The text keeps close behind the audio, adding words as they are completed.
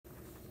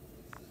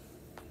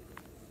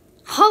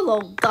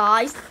Hello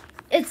guys,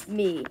 it's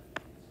me,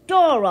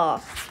 Dora.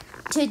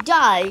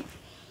 Today,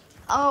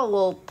 I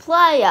will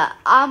play a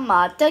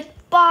automatic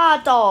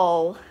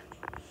battle.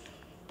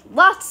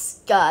 Let's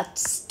get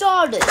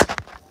started.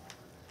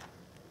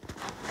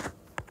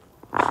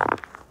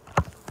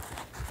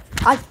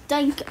 I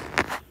think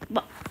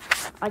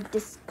I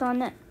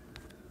disconnect.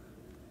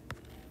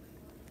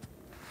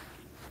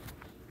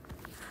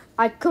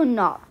 I could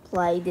not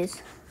play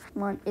this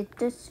when it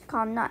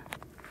disconnect.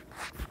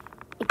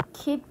 It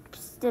keeps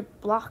to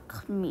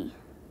block me.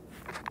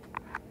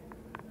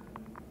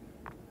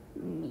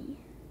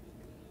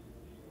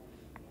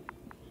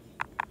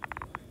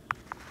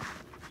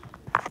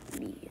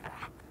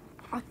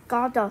 I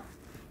gotta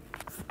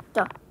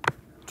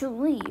to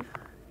leave.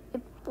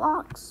 It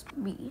blocks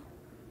me.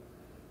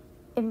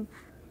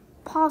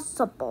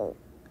 Impossible.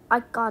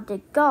 I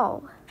gotta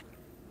go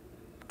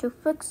to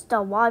fix the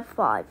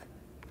Wi-Fi.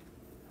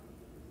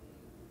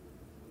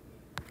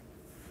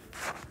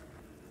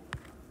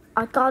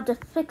 I gotta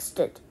fix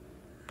it.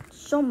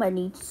 So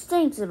many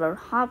things will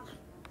have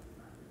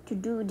to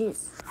do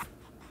this.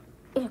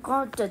 It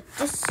gotta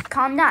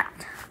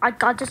disconnect. I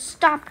gotta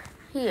stop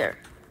here.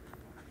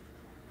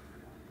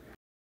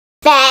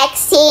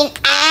 Vaccine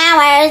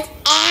hours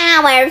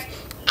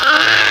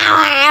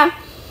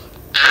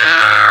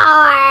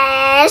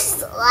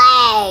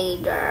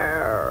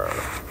later.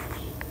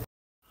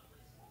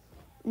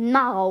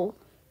 Now,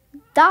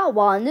 that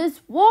one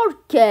is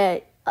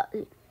working.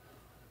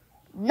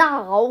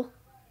 Now,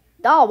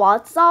 that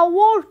one's not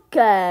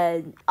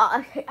working.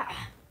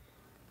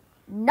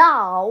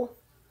 Now,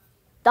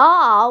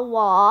 that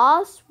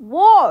was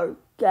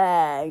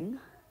working.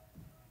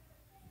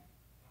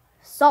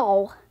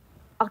 So,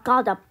 I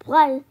gotta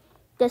play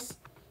this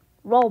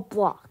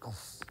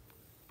Roblox.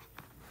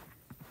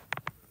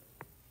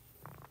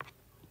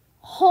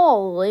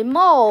 Holy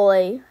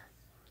moly.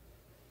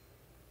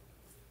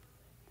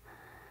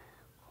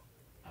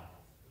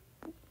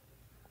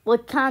 We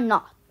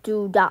cannot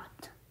do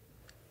that.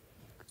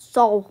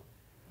 So,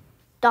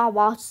 that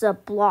was a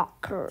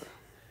blocker.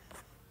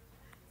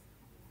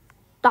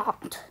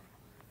 That.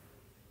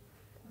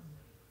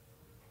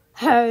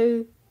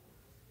 Hey,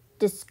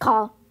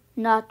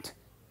 disconnect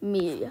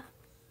me.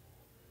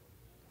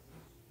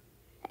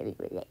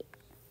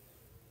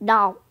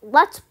 Now,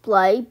 let's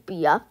play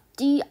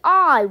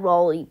BFDI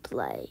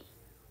roleplay.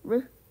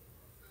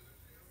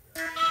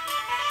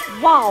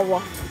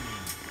 Wow.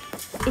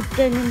 It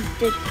didn't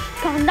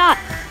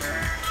disconnect.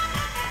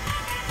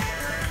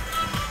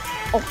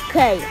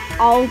 Okay,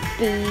 I'll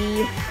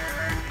be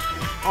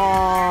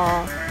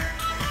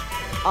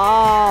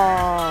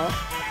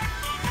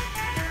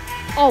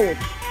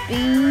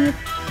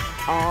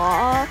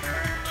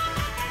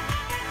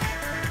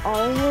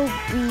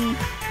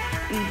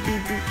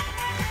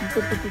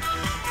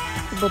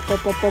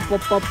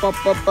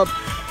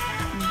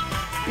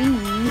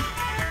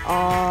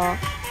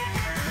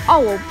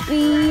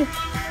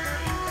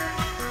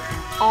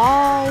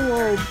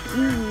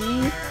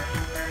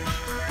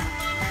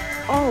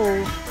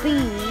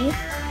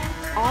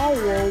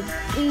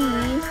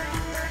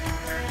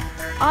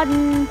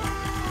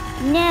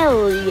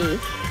nearly.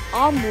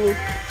 I'm look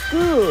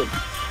good.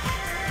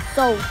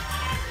 So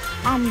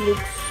I'm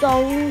look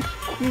so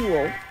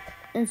cool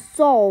and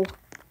so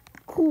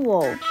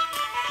cool.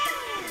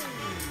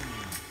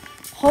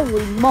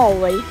 Holy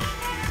moly.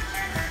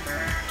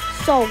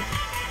 So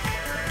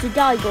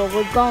today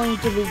we're going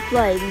to be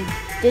playing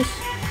this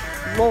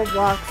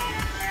Roblox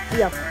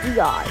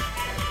BFDI.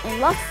 And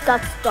let's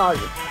get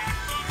started.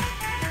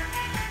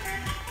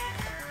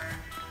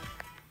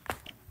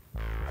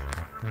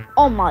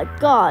 Oh my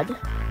god.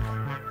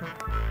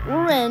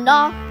 We're in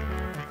a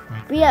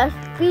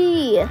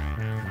BFB.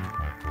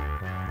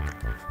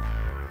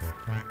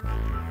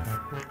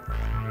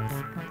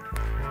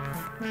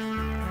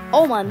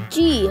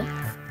 OMG.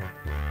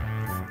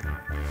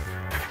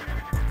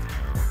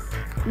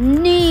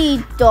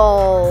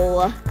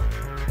 Needle.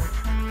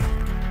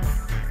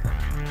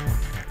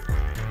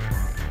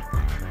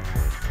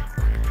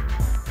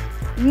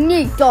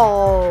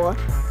 Needle.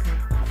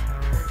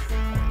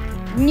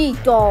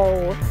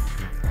 Needle.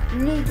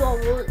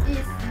 Needle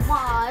is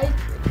my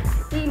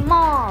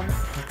mom.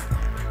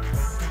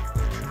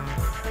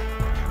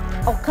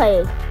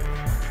 Okay.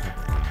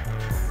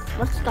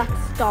 Let's get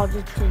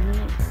started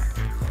tonight.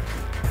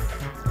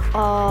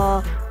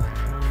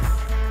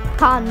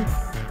 Can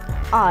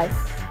I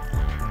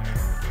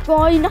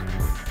join?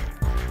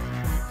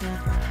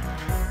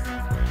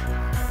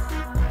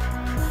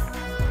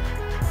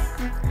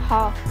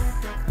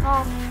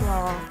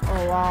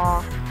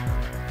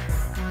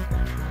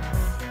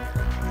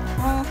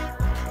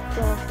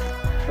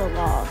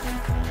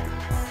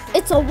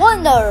 It's a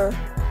winner!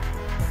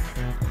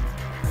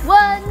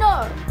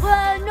 Winner!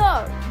 Winner!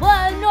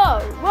 Winner!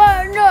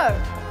 Winner!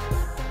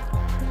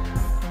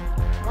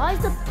 Why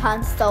the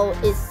pencil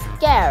is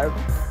scared?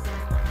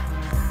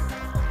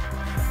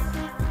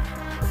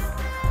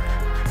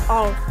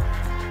 Are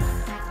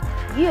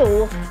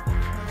you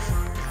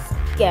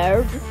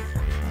scared?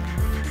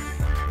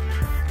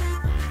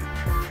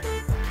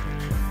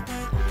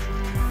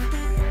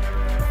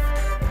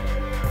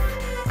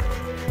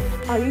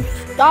 Are you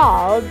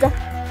stalled?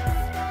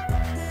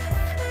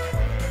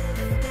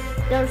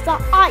 There's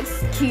an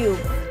ice cube.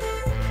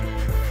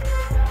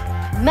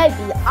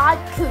 Maybe I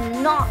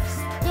could not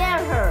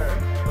scare her.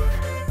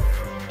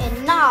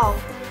 And now,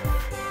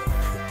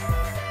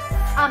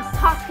 I'm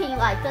talking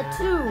like a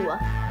two.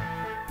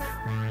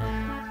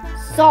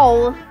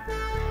 So,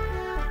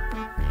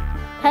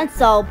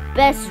 Pencil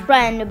best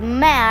friend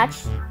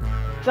match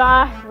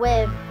draw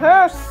with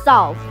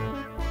herself.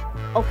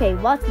 Okay,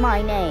 what's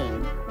my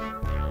name?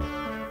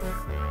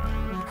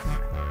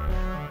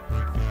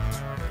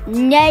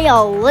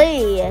 Nail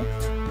Lee.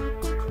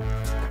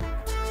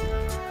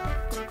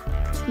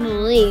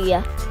 Lee.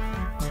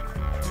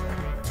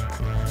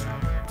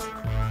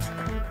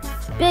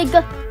 Big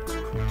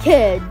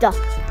kid.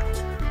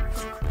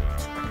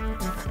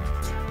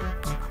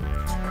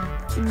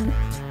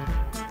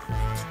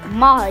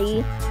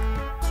 My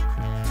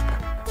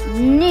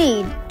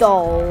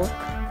needle.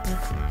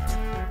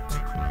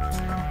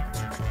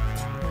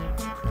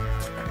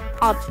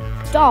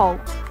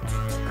 Adult.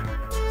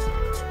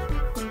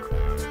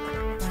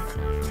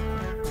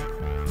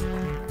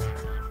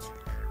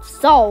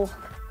 So,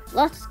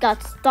 let's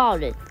get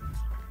started.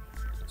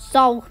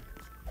 So,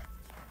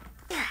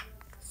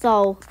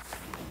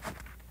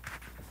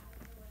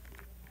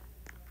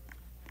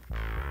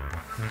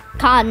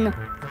 can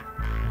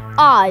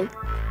I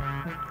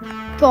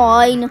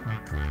join?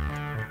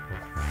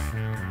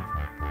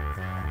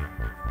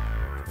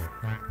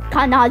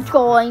 Can I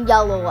join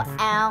Yellow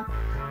and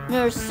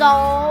your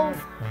soul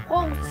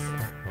host?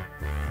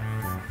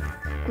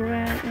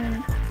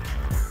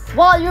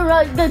 Well, you're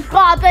a good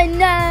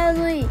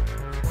Nelly.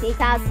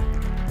 Because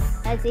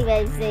let's see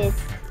what is this.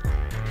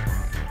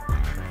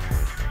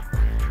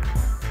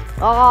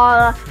 Who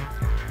are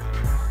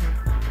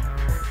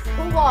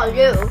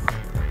you?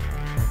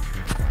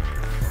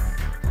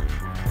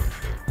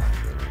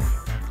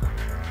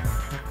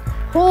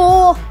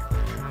 Who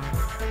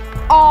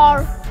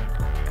are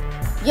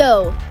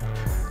you?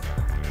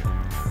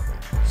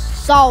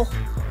 So,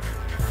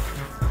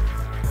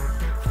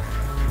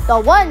 the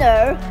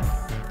winner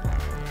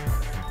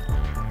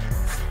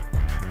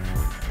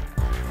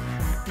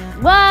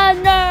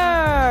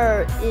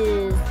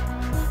is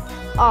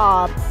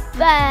our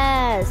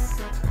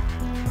best.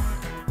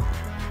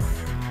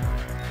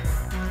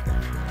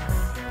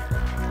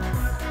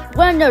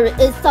 Winner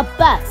is the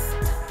best.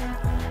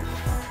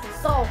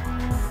 So,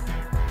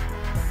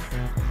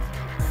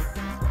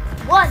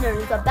 winner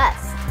is the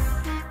best.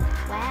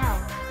 Wow,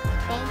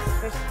 thanks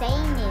for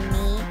staying in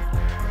me.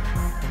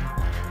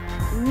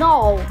 No,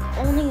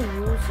 only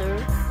loser.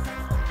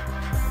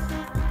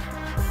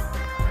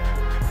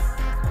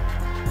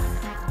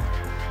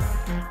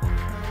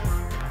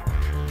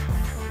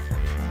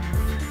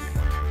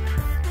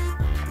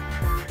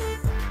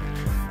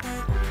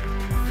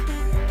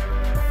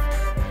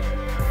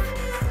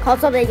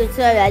 Also, they could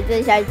serve as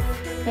this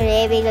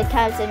every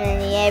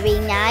constantly every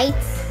night.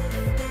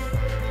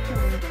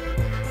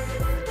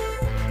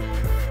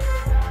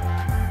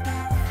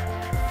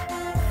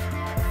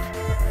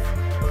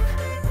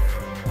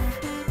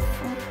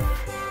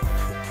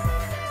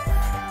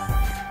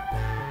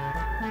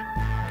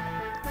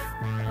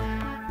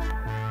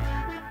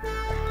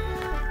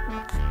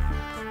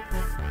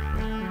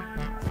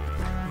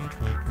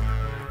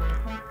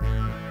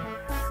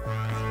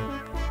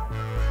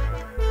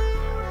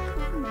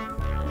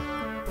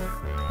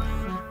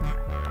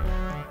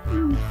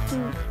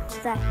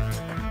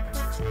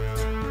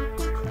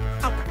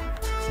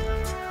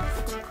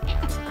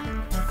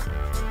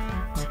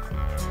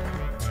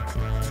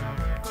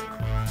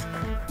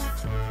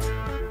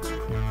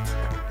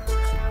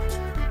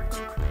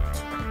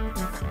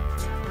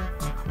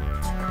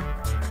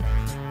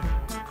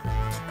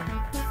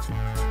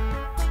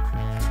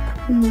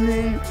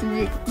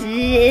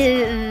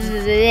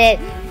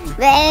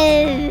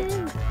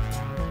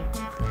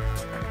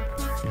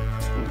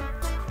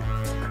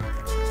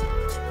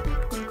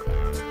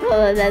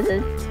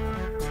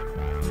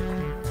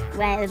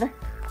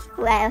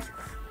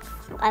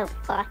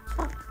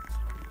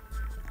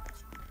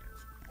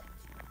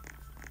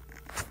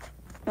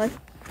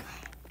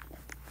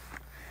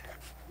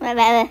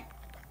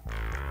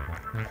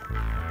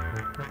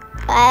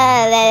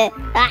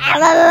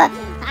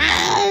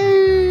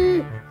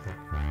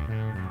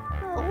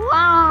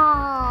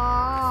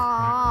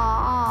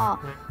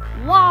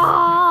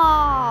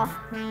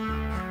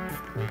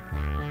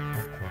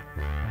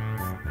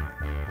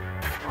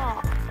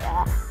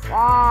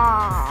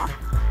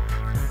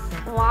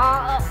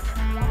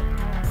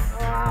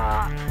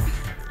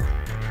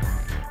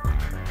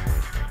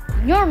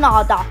 You're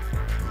not the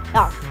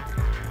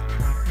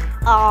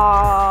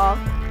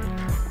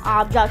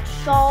object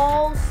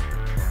shows.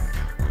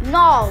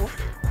 No,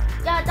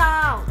 get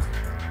out.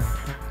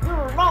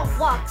 You're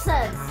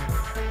Robloxes.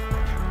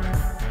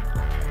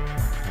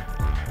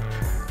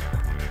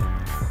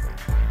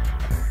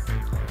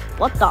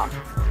 What the?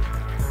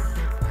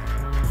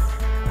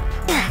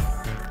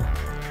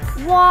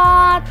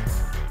 What?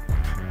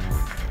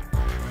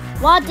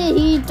 Why did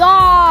he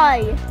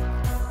die?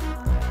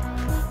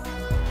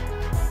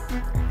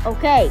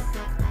 Okay,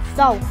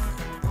 so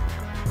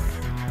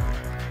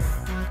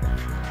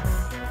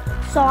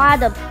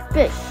add a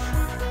fish.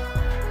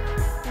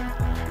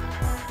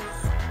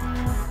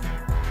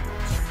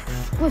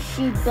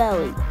 Squishy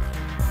belly.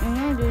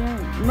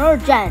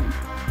 Merjan.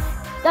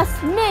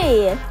 That's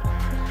me.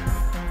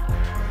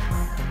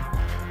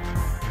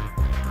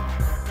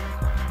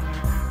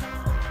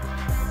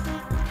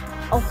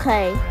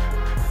 Okay.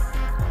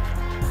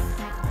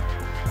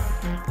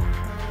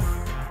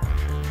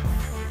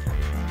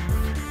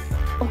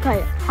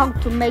 Okay, how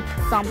to make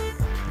some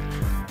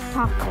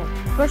taco.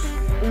 First,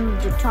 we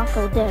need the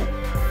taco there.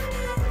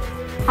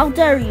 How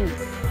dare you?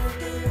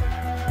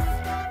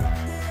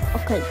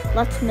 Okay,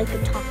 let's make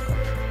a taco.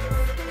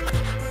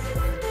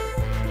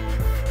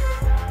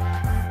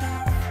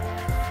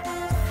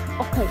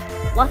 Okay,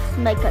 let's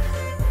make it.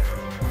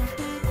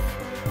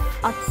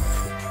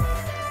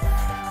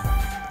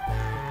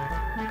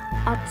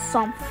 Add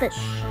some fish.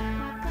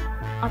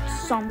 Add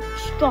some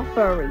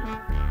strawberry.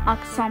 Add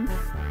some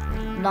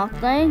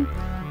nothing.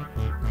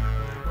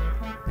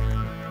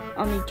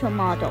 Only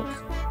tomatoes.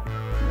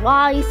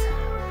 Rice.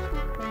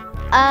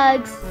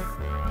 Eggs.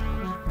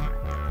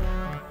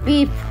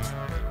 Beef.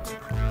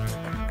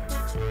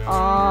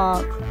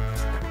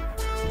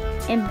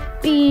 And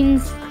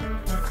beans.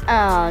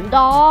 And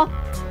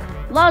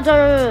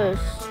lettuce.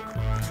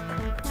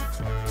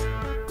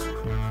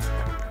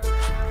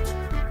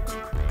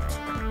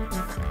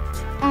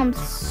 I'm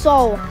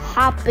so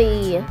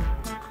happy.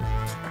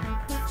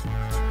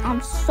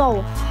 I'm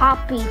so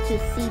happy to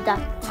see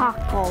that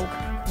taco.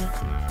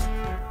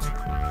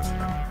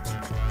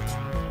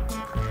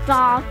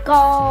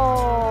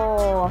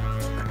 Taco.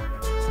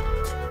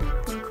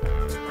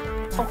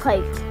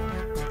 Okay.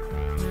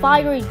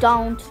 Fiery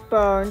don't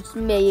burns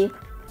me.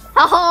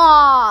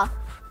 Haha.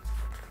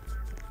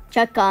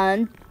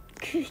 Chicken.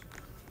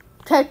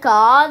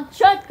 Chicken.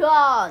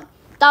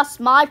 That's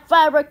my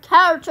favorite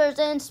characters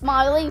in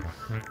Smiley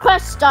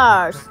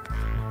Crystals.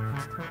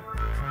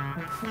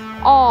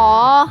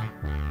 Aww.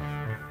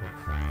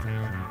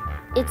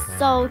 It's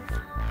so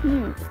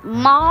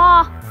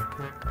my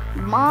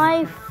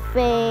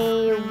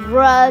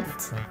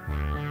favorite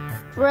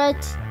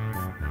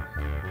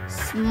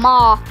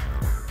smile.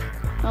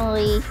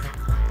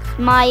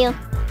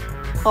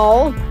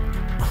 Oh,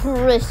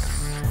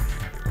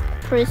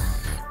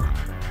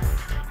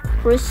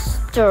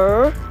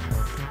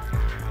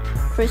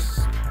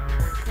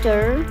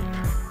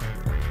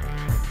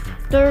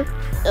 there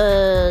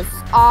is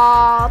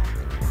a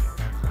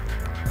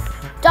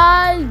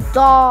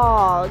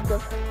dog.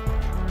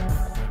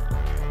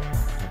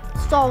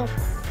 So,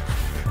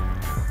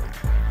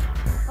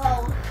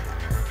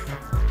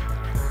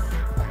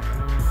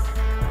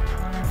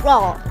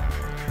 bro,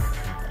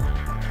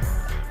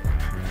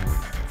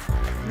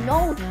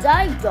 no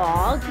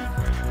dog.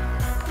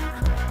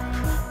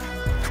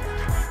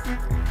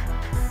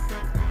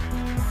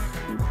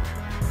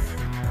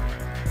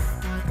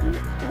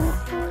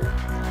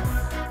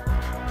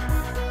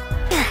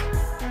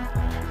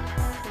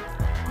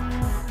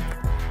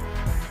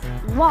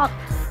 What?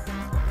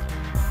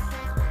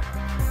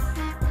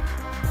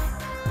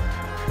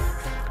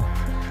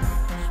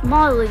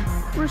 Smiley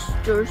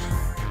Crystals.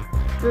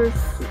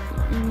 There's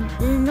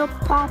no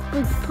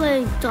public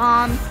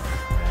playtime.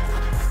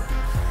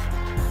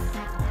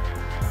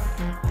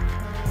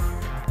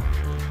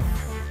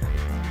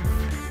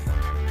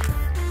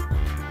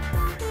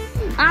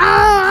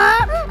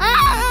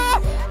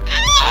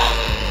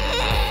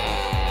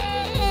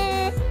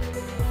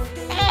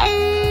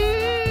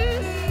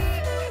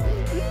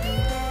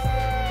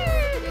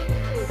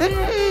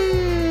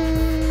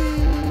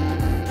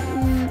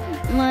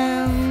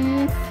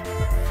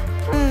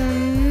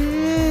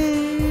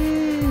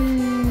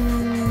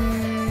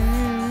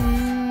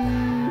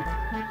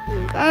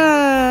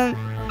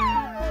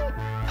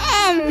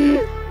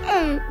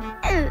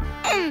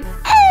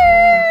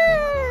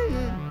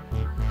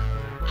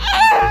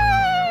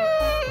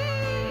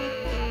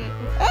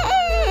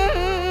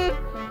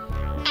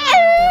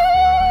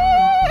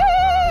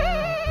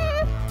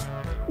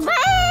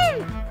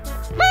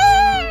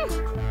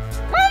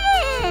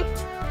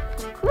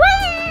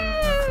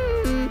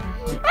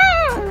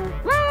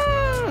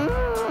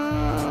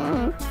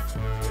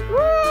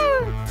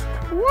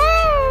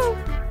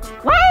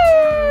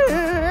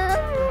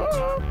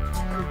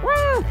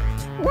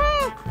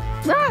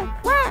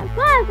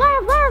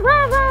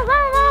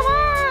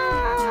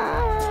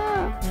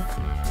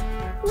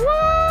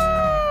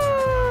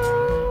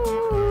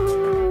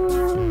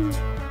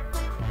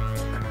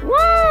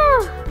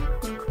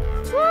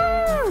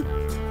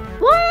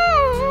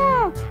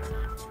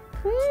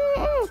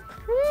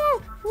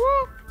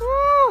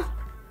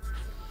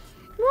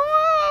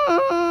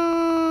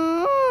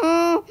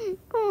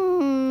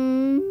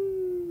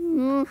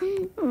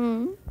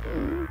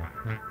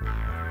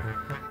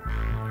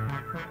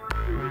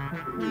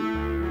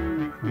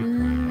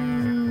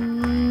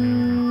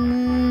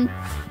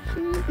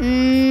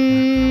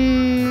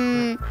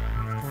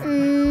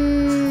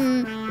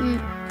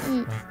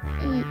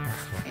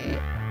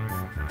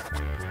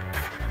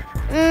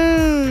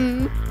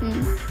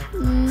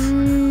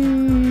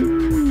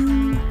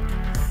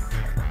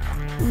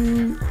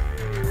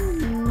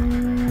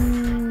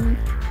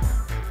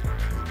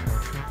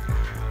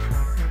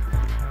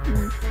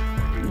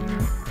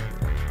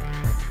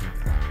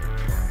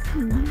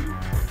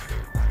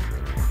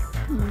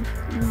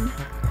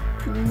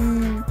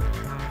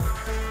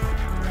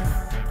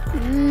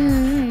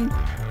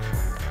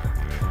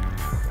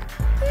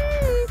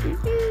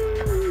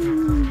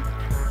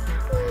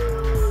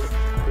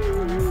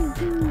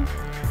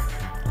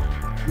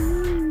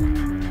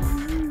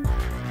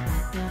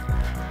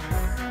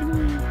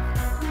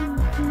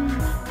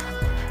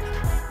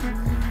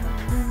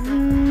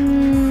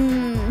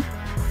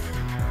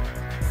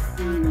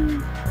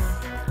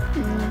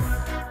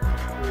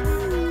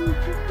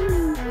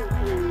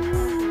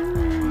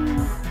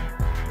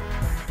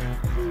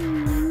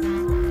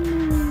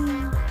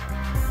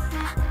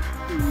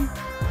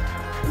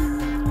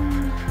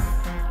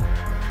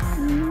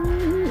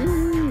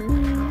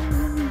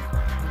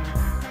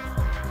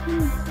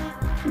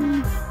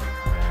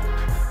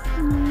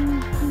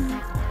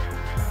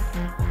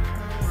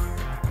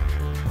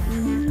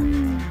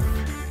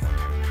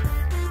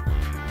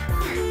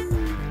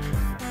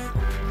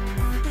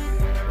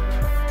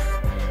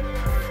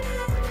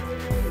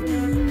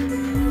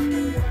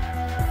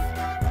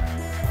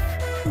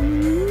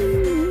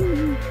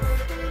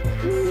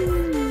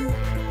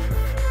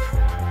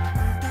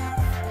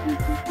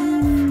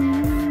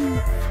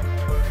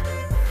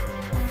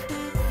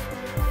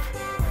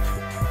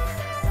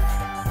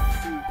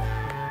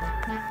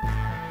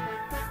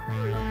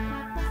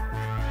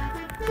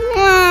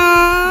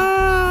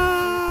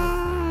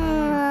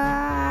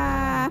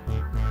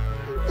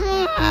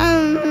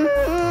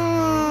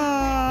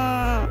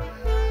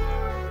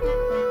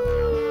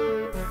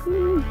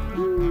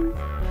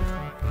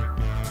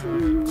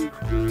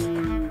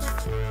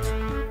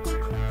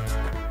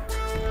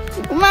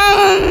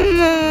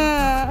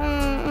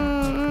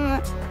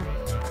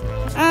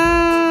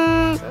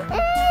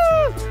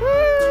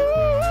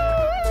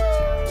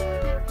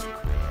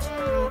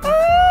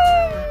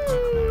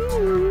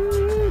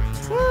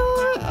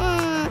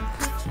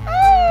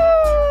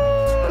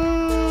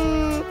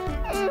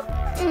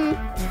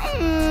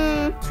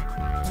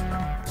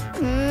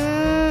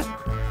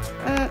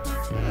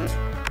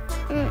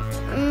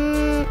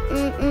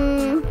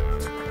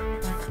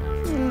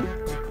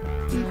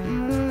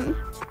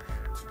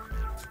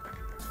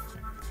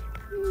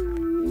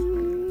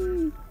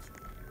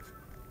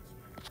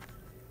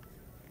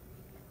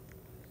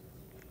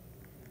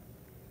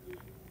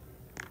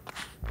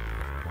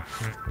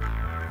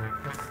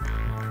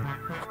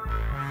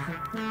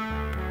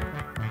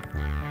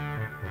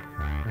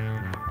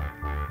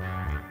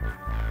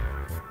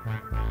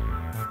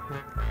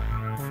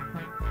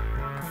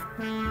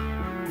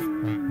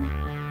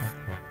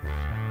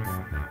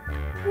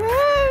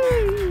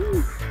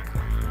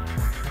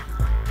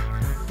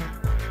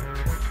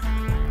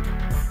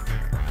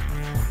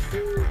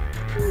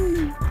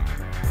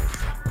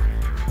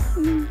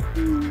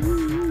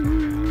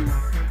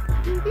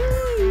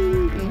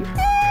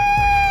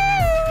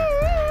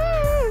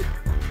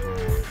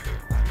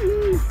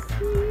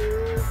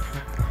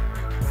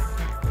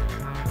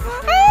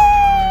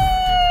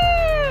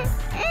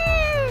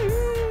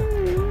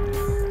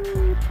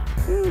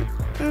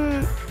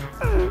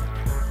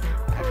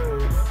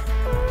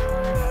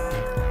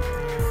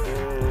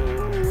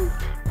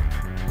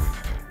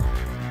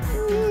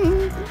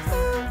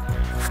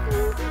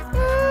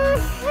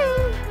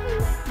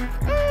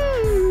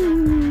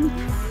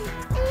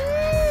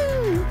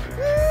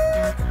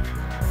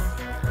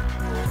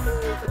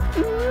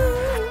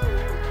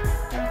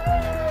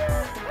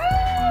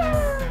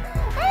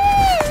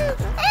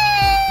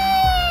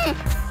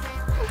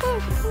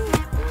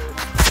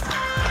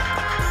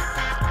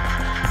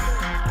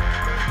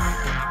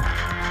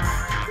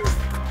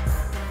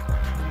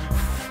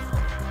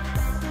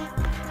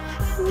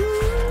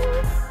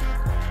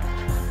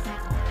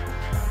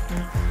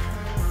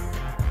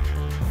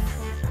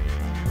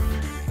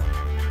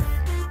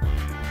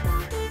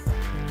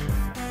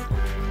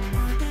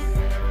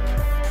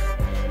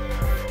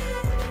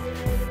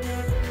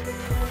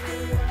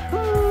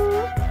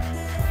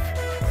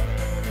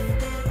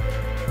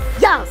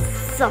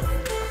 Yes!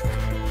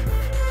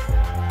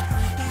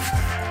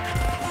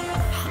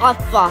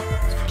 Alpha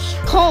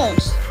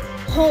cones.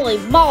 Holy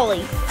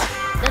moly!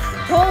 The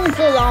cones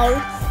are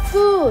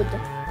good.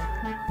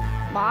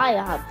 My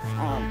have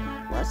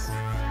armless.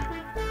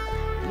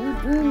 You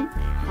do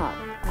have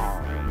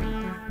arm.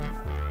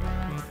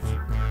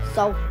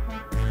 So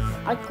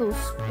I could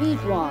speed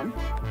run.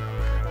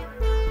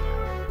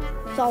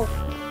 So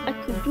I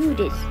could do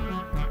this.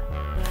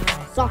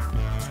 Stop.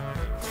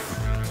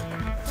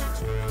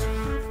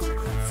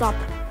 Stop.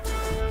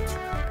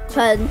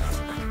 Pen.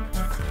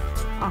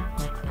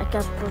 I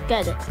can't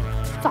forget it.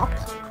 Stop.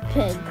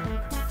 Pen.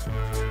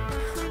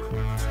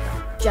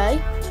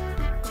 J.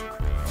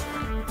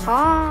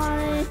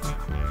 Hi.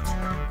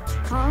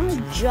 Hi,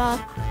 J.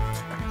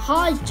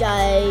 Hi,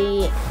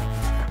 J.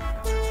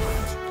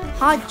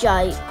 Hi,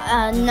 J.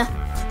 And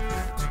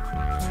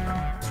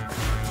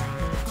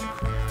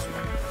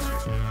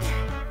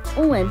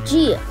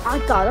OMG, I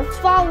gotta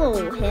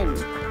follow him.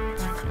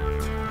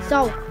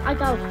 So I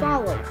gotta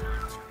follow.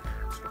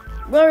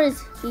 Where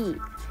is he?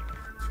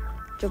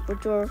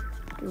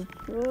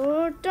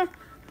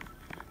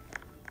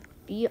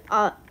 be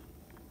a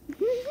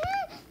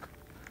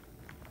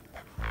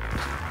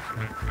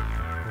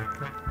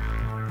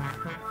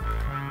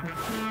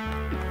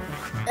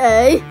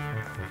A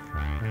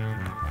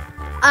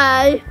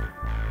I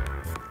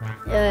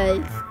A.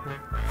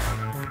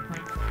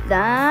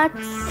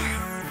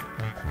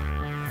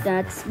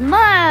 That's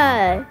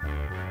my.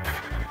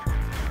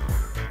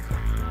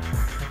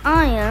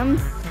 I am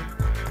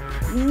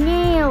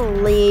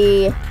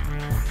nearly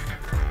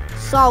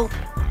so.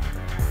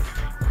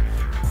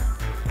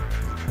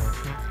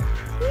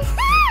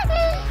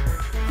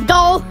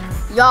 Go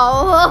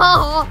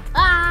yo.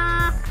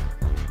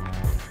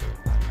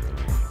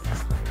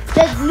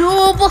 The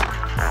noob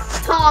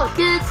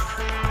talking.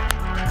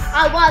 I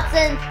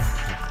wasn't.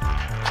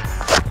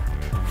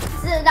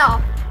 Sit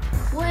down.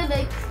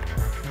 Swimming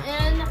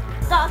in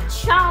the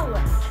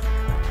challenge.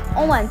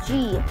 OMG.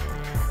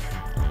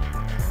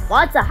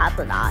 What's a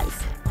happen eyes?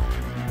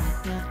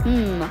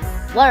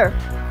 Where?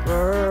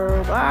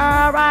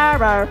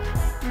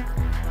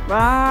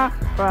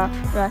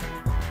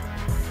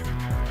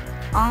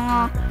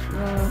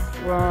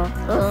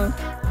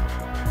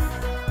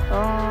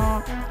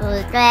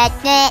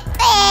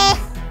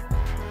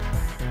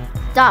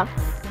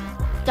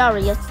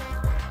 Darius.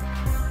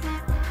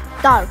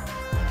 Dark.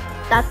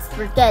 That's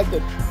forget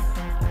it.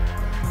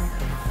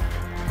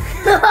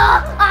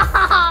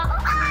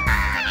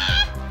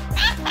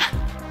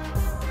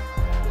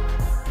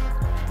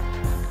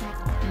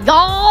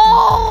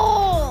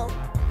 Yo!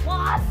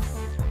 What?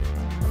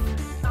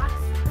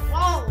 That's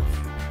close.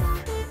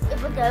 It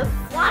was a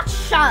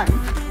reflection.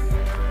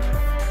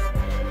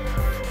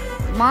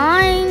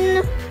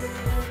 Mine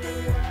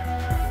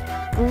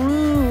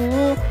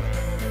grew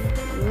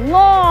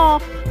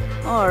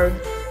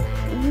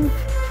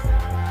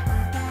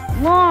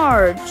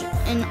large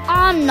and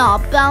I'm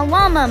not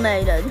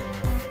illuminated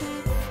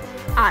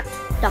at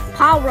the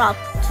power of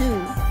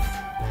 2.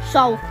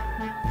 So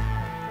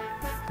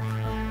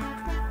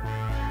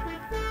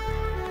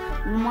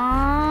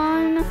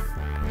mine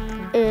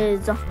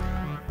is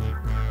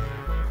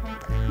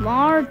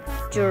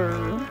larger.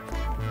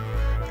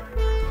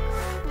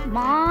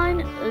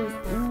 Mine is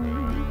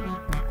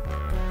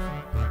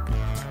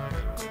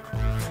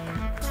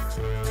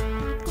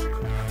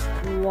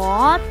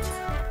what?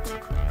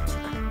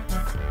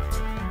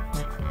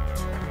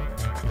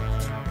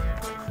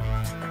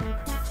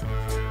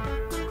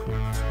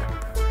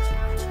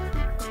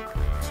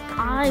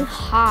 I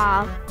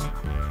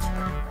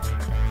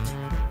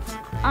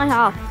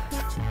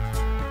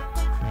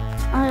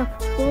have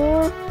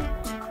 4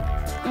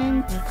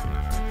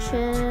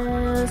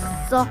 inches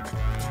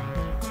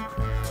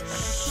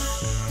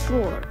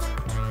short.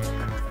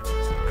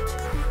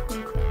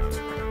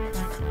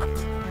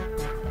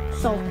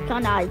 So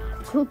can I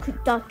cook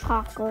the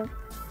taco?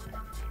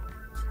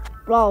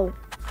 Bro,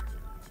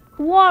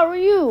 who are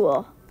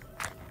you?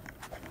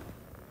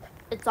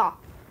 It's a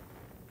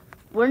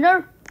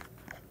winner.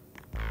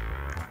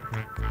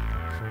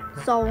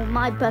 So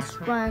my best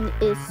friend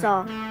is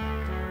oh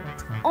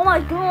my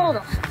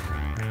god.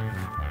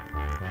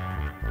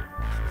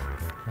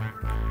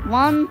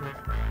 1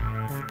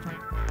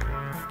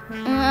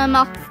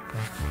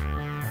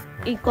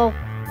 equal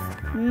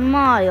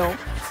mile.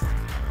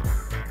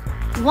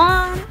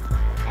 1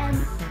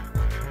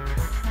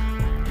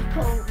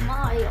 equal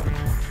mile.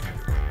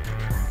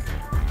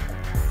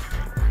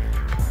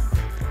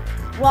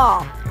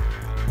 Wow.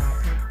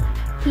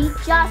 He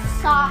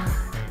just saw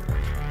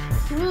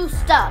true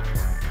stuff.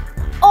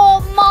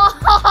 Oh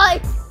my!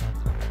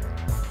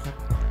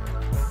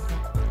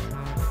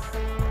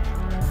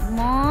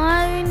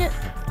 Mine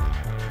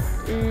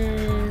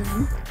is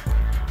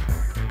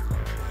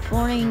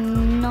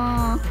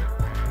 49.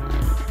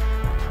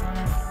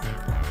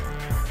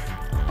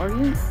 Are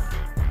you?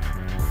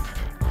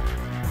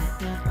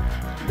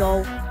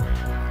 Go.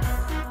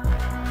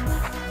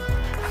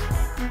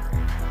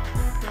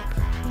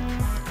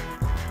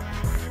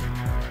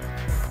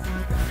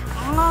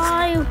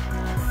 I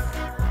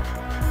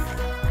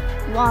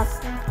was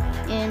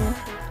in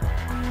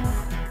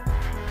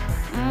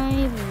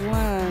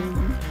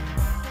Ireland.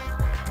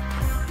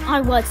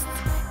 I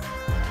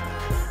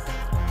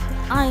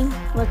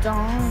was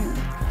on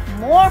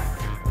more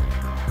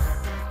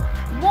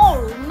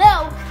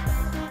milk.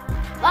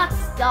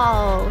 Let's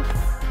go.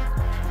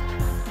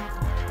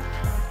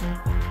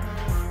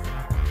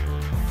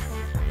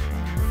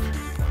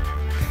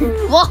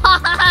 What?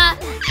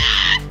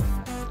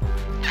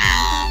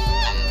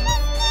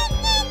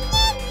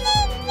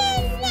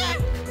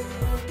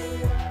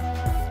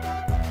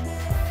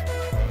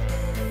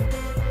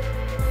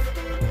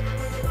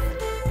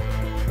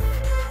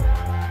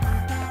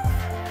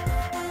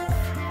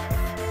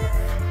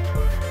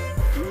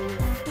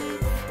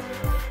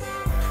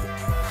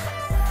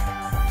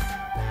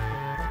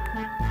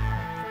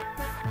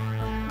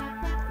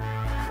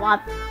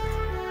 What?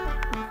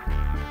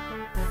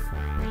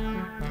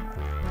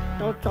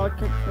 Don't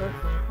touch it first.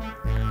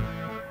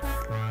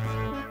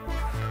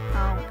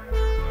 Ow.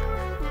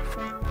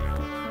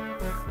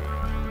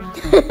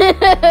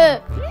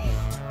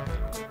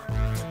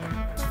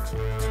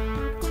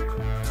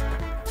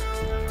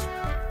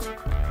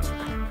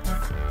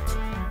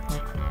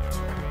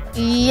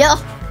 Yeah.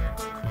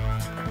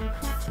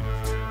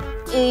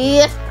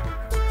 Yeah.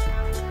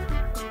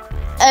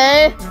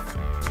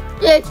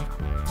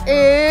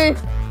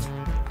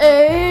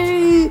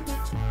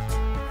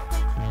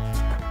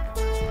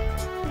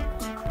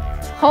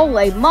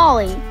 Holy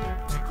moly.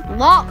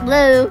 Lot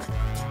blue.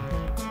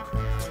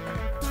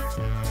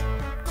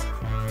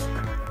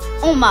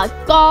 Oh my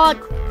god.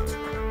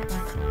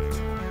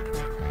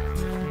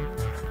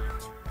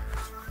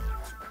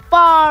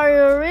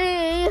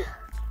 Fiery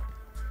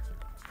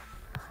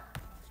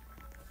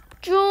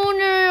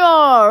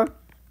Junior.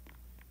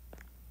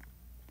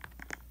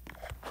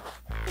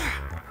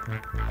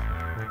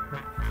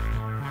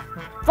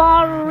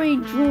 Fiery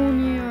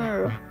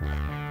Junior.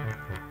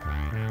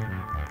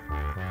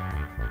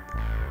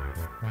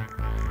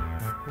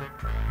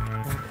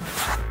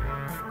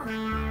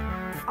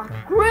 A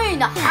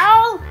green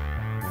hell.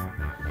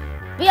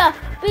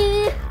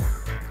 Be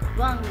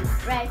one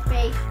red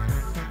face.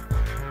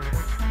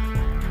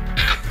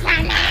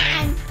 Come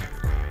on!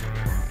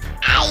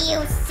 Are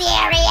you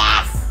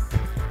serious?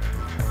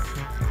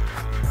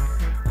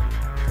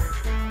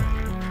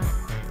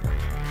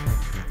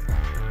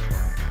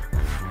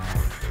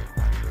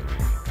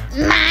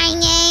 My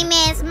name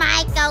is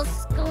Michael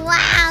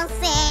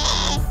Squalsy.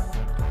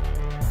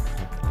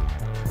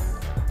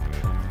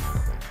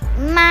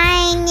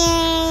 My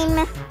name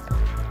is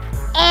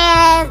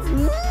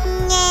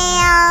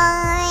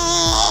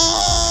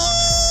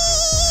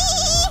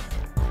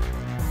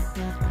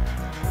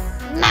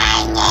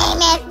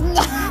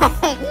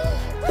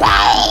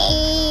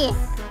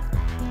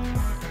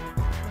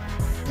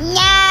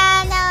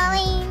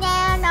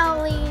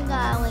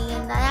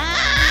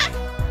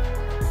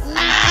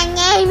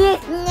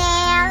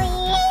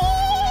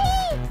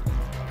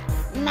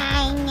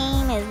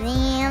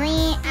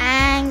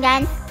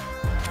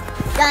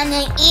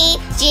gonna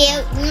eat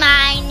you.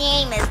 My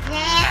name is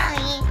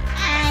Nelly.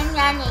 I'm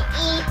gonna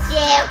eat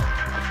you.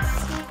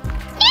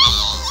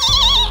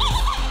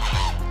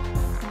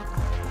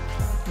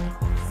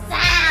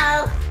 So,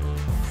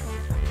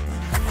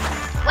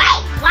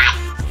 wait, what?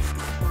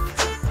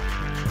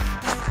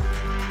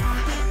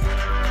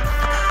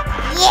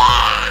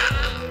 Yeah!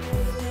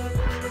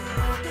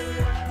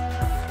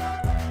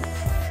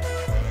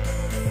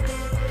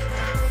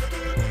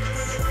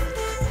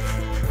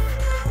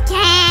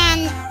 Can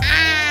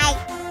I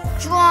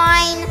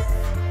join?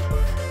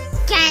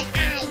 Can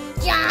I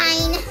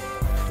join?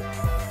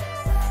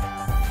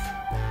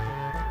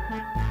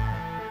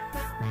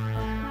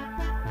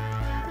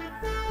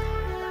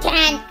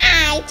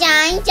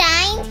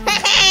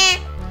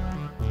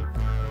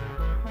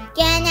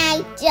 Can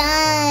I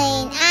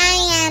join? I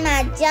am a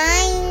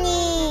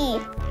joinee.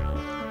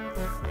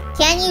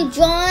 Can you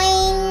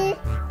join?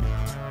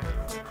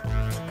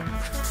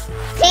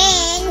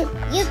 Pin,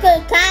 you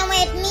could come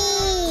with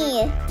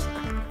me.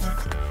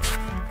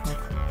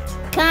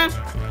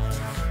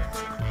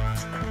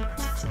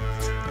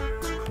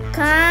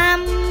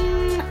 Come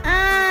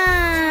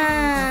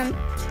on,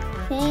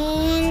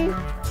 Pin.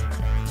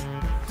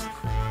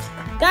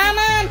 Come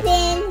on,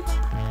 Pin.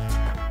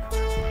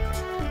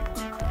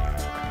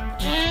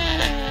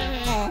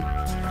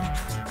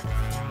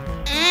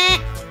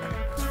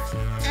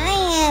 I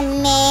am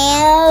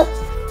male.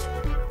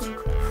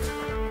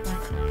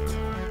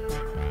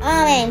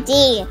 OMG,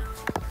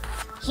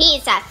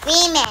 he's a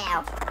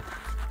female.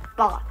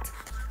 But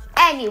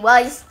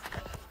anyways,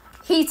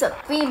 he's a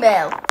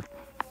female.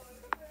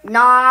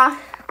 Nah,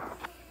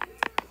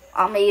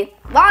 I mean,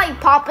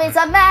 Lollipop is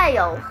a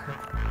male.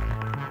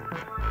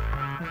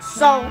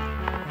 So,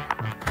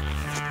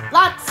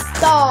 let's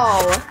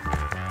go.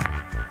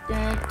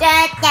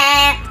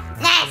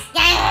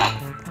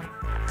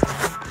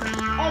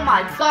 Oh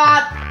my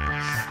god,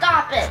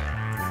 stop it.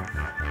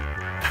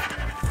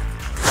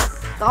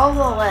 Go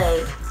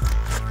away.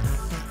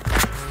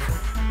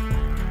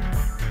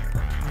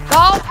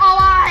 Go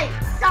away!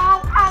 Go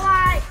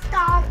away!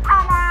 Go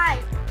away!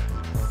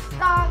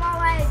 Go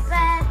away,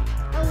 Ben!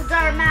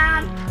 Loser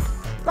man!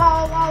 Go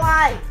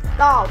away!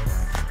 Go!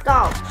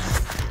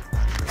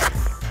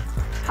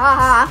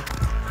 Haha!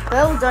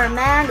 Builder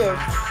man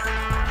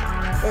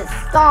is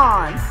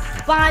gone!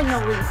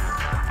 Finally!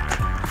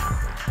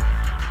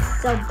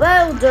 So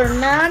Builder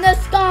man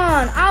is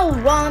gone! I'll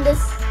run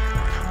this!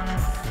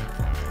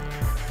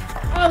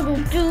 I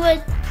will do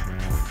it!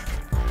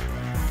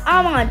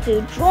 I want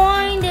to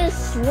join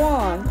this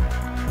one.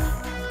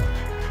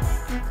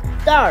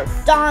 There,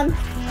 done.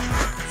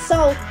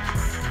 So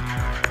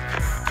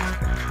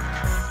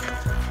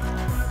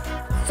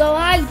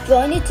I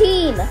join a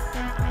team.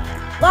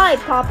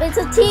 Lollipop is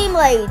a team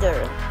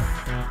leader.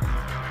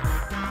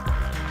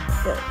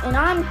 And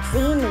I'm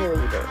team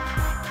leader.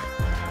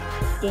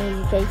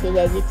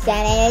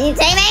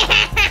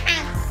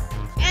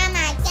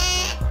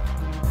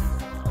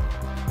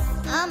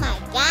 Oh my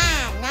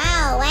god,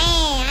 no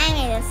way,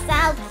 I'm so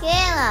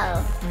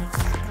cute.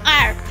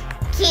 Or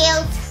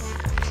cute.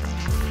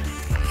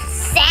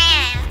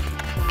 Sam,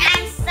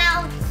 I'm so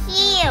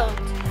cute.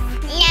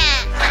 Yeah,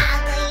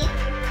 ugly.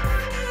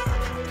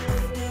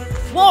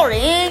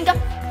 Warning!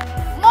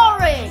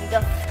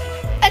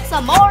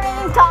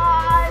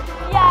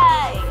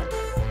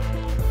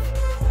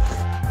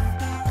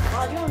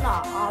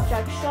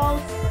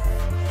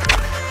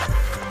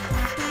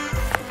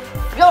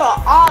 your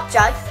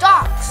object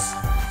docks.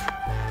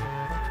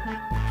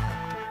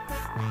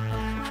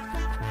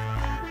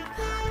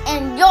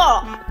 In your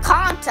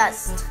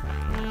contest,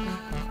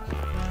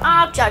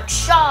 object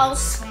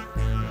shows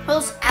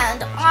whose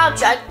and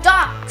object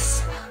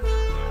docks.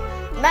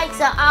 Make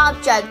the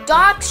object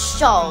dock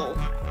show.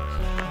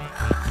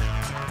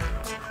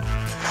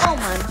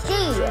 OMG.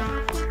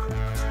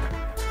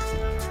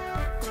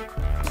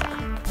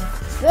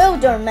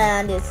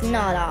 Builderman is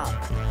not up.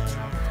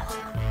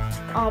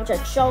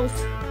 Object shows.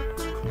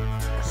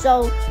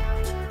 So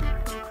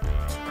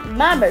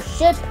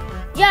membership.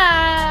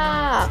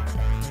 Yeah.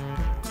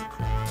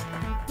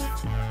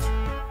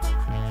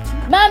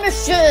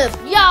 Membership.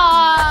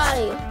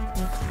 Yay.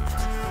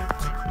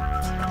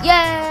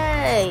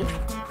 Yay.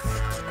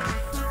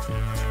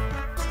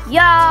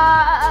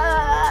 Yay.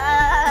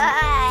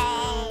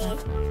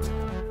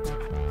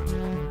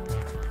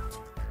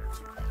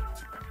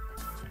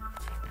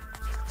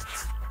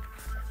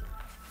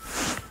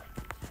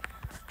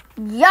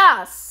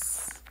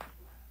 Yes.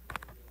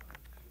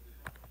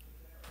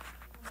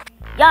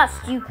 Yes,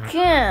 you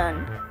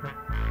can.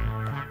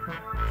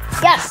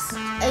 Yes,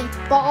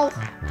 8 ball.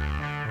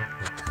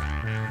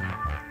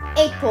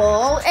 8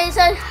 ball is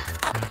a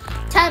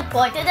 10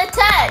 point to the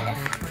 10.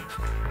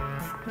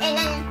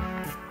 And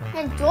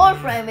then door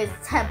frame is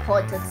 10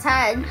 point to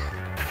 10.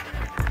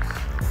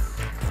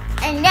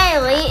 And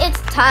nearly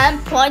it's 10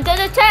 point to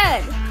the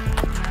 10.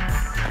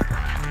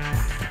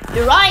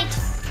 You're right.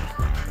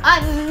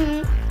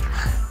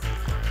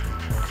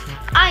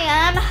 I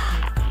am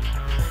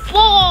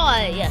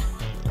boy.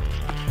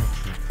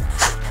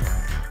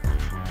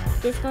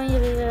 It's going to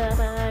be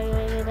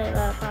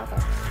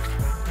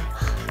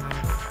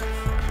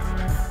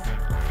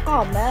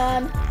oh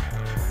man,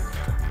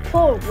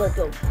 poor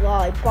little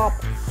fly pop.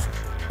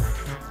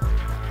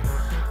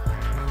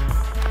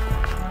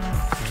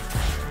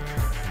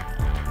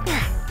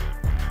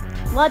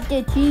 What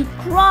did he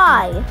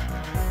cry?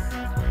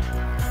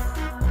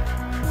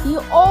 He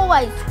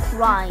always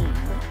crying.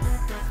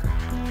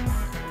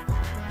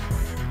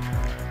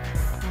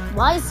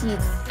 Why is he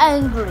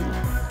angry?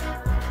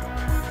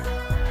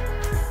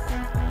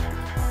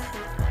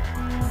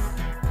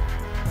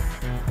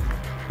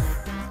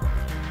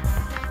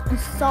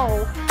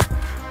 So,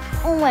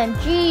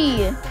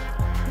 OMG,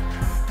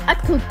 I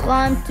could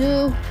climb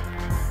too.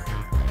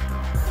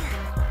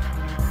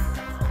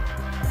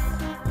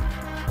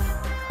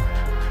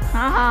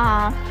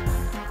 Haha.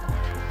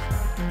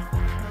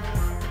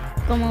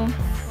 Come on,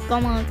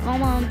 come on,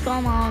 come on,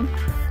 come on.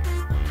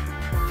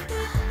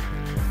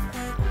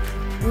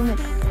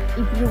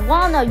 If you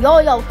want a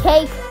yo-yo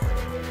cake,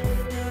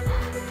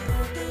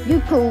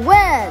 you could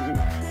win.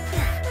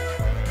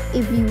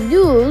 If you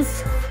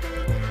lose,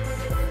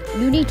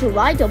 you need to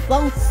write a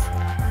vote.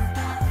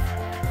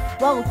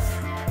 Vote.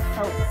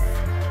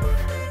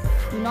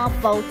 Do not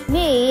vote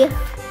me, or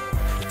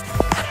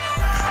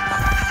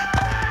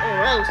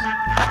else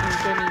I'm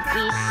gonna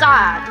be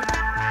sad.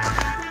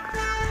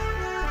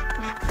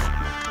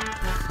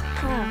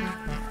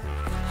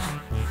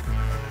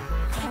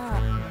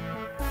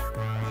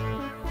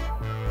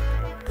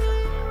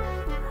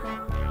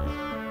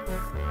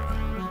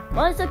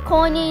 Why is the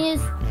coin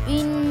is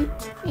being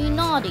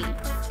naughty?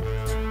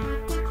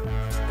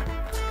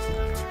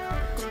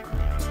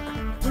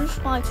 Where's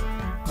my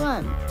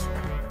friend?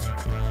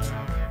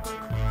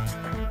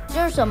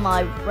 There's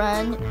my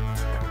friend.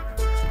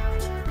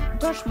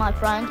 There's my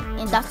friend,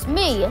 and that's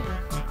me.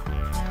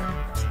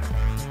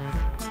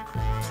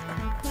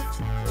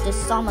 Did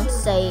someone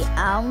say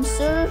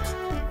answer?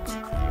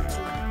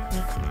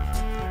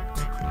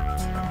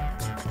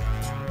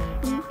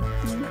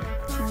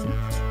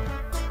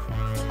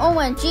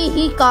 OMG,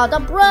 he got the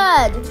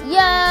bread!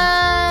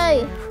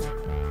 Yay!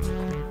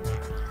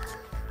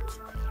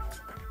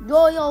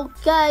 Royal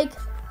cake!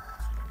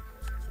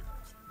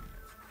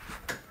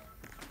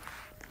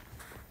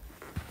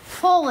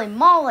 Holy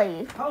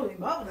moly! Holy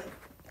moly!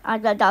 I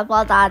got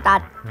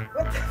that.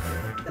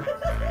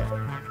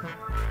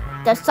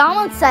 Did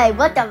someone say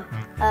what the?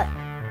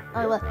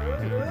 What?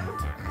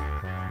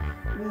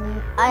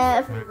 I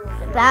have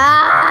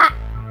that.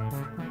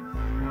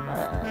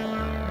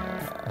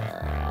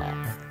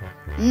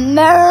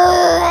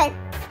 Nerd.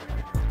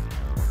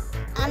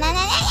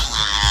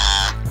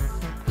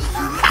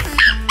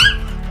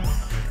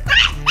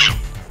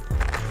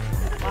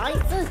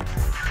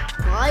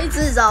 Why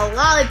is a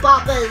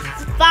lollipop is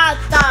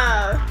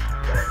faster?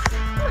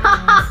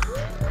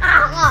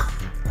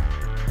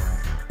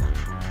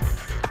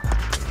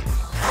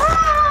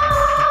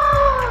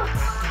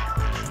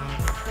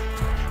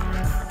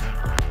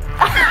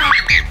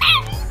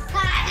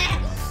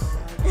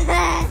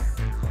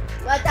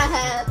 What the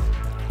hell?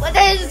 What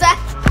is that?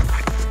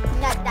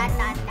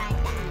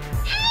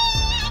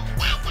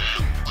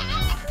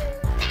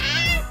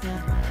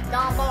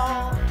 Number.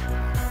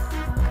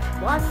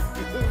 What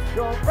is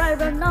your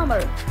favorite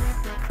number?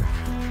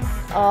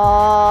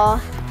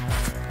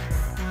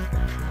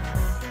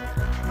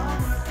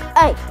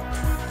 Hey.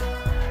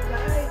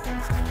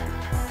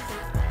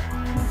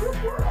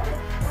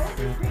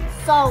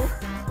 So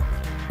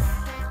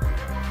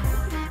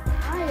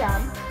I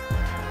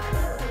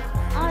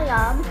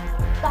am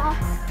the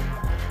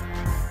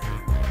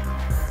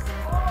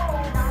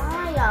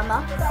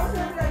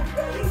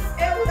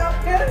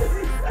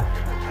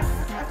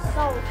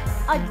so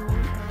I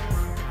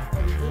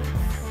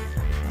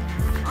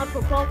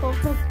propose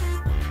to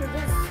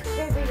this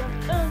baby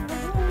in the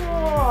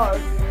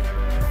world.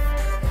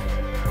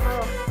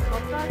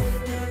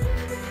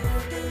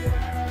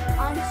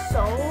 I'm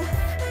so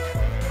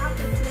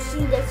happy to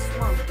see this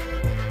one.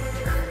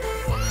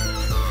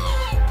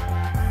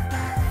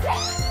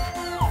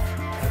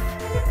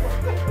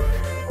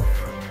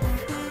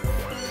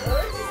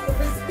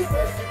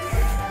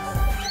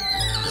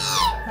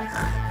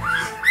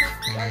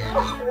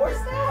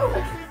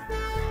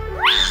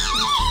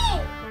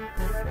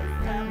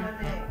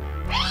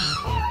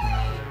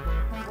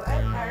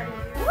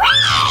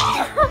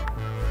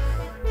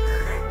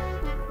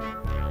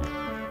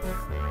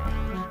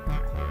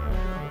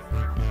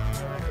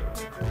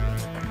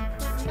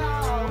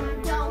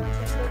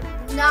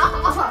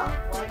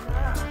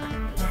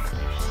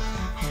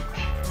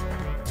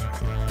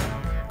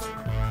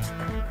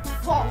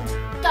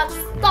 Just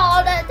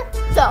started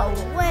the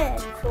win.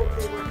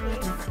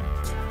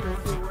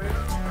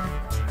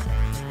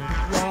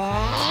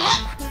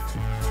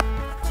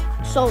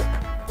 So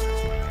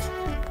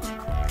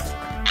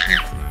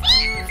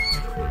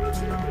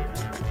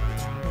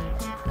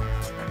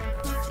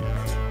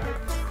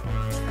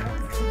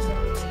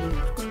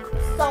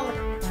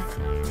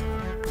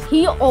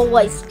he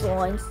always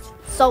joins.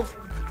 So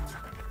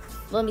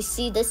let me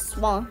see this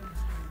one.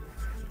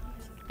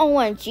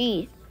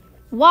 OMG.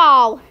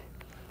 Wow.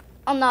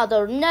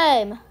 Another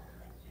name.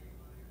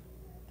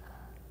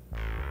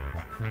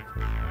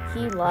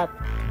 He left.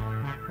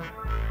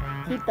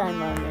 He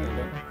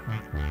dominated.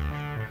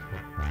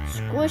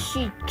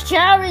 Squishy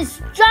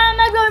cherries.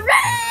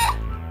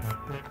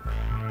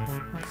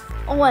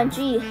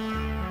 OMG.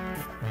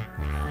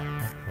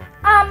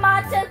 I'm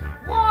at it.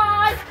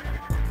 Why?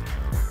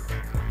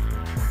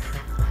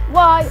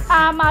 Why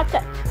am I at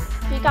it?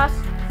 Because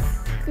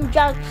you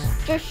just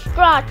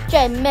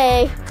distracting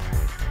me.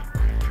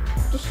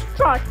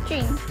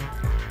 Distracting.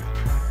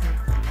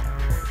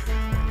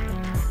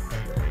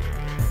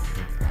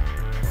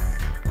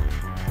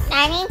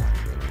 Nani?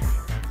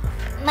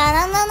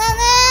 Banana.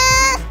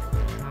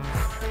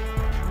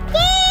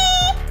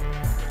 Yay!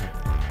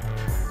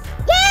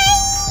 Yay!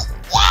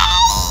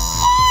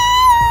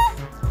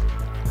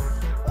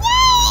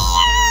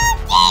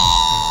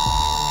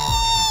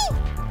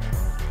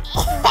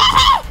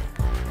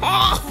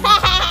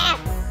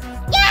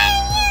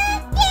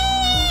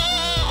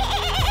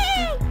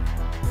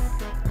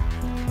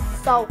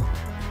 So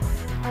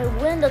I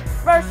win the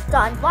first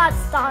time.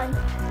 Last time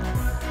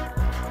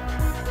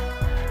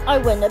I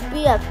win the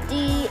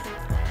BFD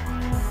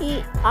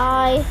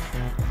EIA.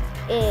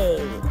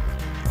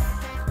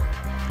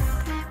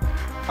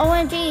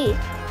 OMG.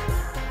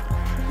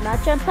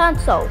 Match and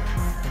Pencil.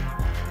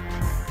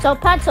 So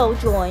Pencil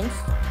joins.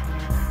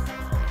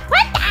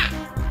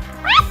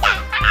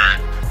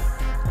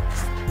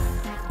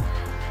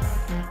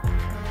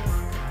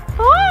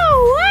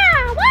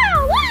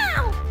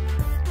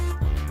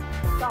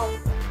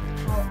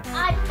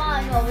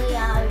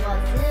 I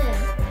was in.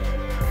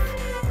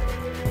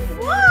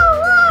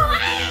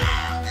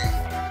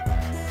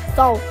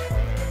 So,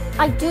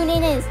 I do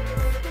need this.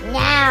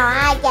 Now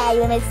I get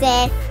you, Miss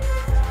Sin.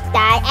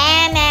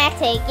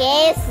 Diametric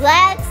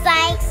looks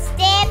like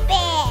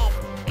stupid.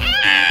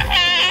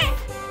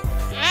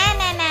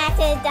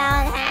 Animatic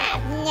don't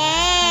have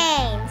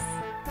names.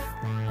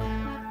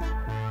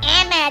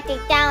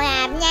 Animatic don't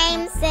have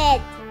names,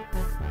 Sid.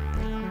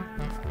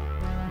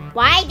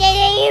 Why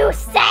didn't you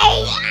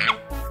say that?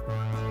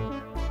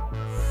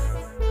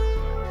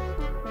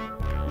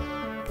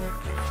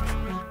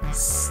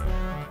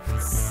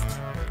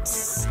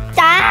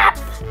 Stop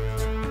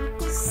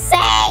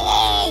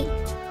saying!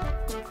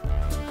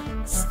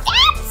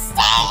 Stop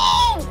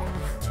saying!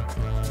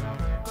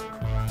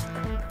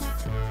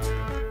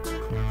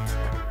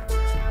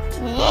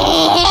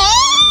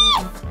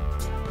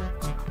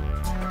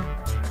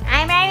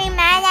 I'm very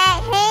mad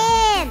at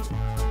him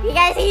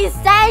because he's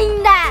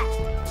saying that.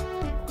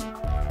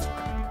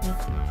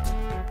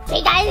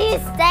 Because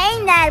he's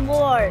saying that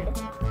word.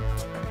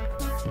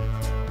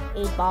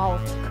 8 ball.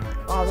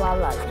 Blah, blah,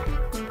 blah.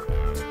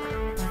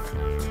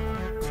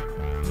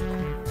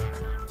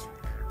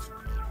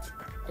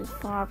 It's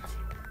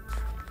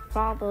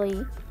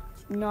probably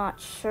not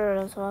sure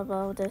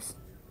about this.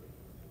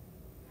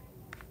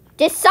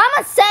 Did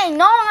someone say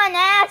no one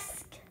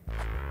asked?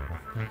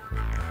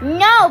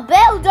 No,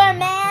 Builder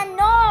Man,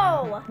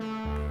 no!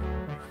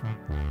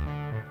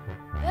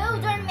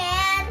 Builder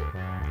Man,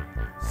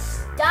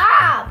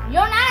 stop!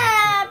 You're not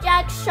an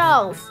object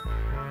shows.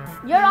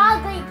 You're an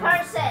ugly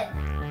person.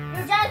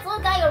 You just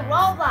look like a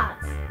robot.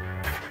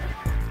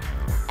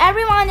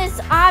 Everyone is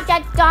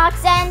object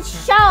docs and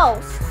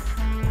shows.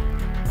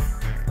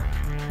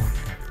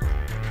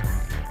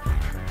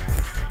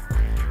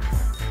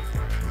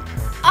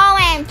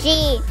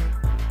 OMG!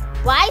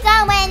 Why is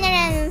that winner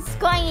and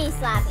Coiny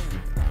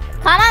slapping?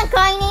 Come on,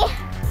 Coiny.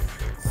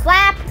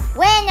 Slap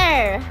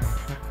winner.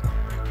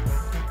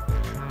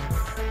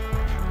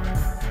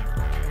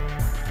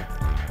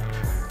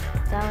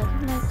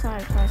 Next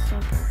time,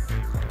 question.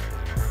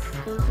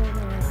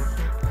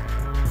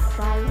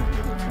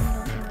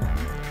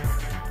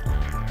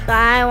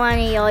 I want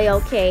a yo-yo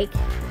cake.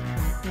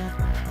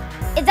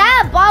 Is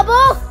that a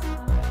bubble?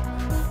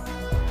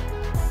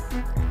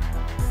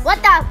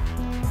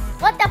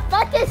 What the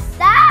fuck is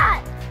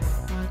that?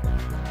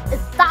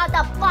 Is that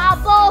a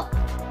bubble?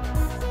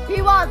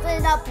 He wants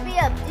in a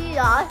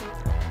BFDI,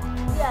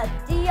 be a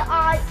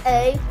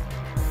DIA,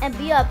 and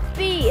be a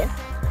B.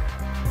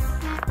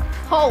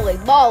 Holy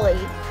moly.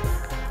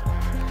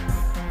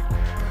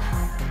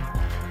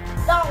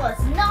 That was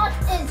not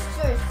in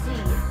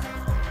Jersey.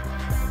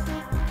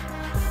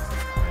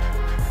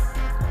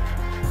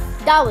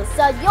 That was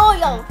a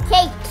yo-yo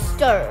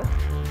cakester.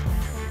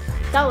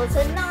 That was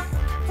a not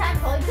 10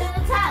 points in a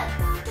 10.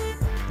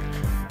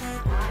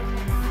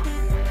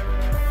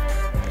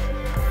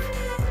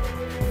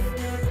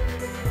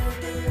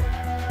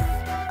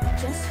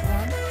 Just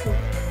want to.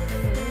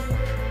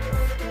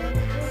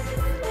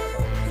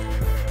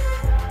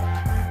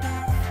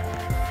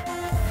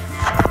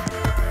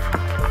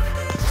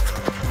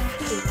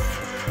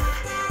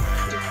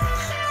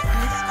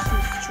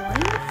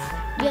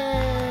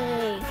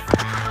 Yay!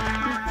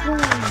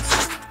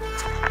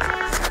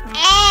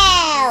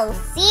 Oh,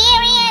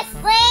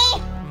 seriously?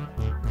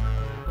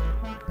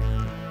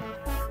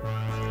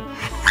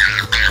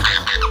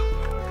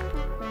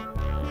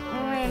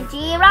 OMG,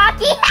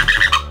 Rocky!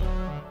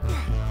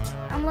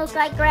 I look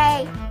like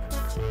Gray.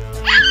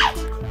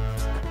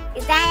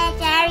 Is that a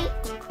Jerry?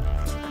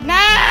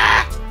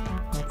 Nah!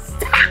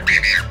 Stop!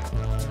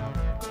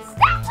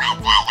 Stop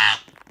watching it!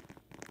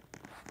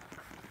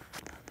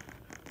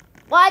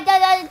 Why did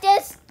I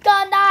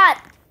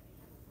disconnect?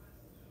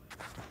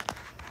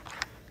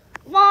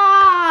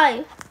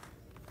 Why?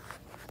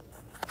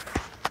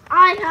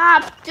 I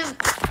have to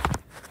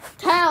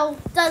tell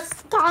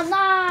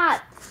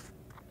disconnect.